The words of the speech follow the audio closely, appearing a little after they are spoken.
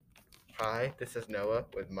Hi, this is Noah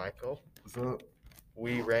with Michael. What's up?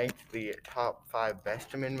 We ranked the top 5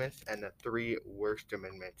 best amendments and the 3 worst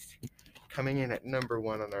amendments. Coming in at number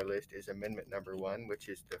 1 on our list is Amendment number 1, which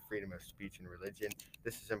is the freedom of speech and religion.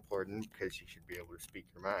 This is important because you should be able to speak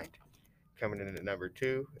your mind. Coming in at number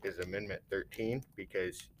 2 is Amendment 13,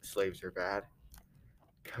 because slaves are bad.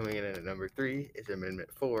 Coming in at number 3 is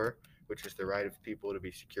Amendment 4, which is the right of people to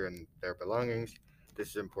be secure in their belongings.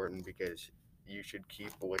 This is important because you should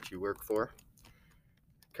keep what you work for.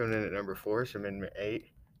 Coming in at number 4 is Amendment 8,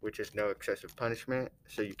 which is no excessive punishment,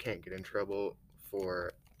 so you can't get in trouble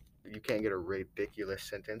you can't get a ridiculous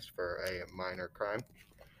sentence for a minor crime.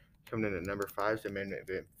 Coming in at number 5 is Amendment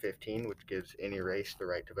 15, which gives any race the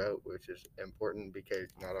right to vote, which is important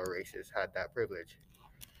because not all races had that privilege.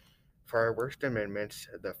 For our worst amendments,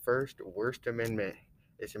 the first worst amendment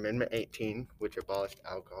is Amendment 18, which abolished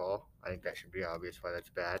alcohol. I think that should be obvious why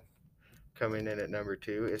that's bad. Coming in at number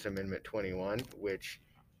 2 is Amendment 21, which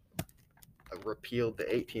repealed the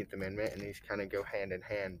 18th Amendment, and these kind of go hand in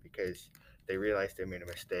hand because they realized they made a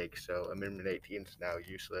mistake. So Amendment 18 is now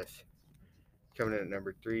useless. Coming in at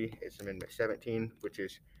number 3 is Amendment 17, which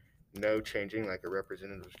is no changing like a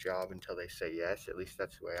representative's job until they say yes. At least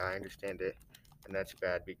that's the way I understand it. And that's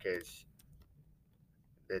bad because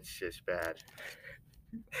it's just bad.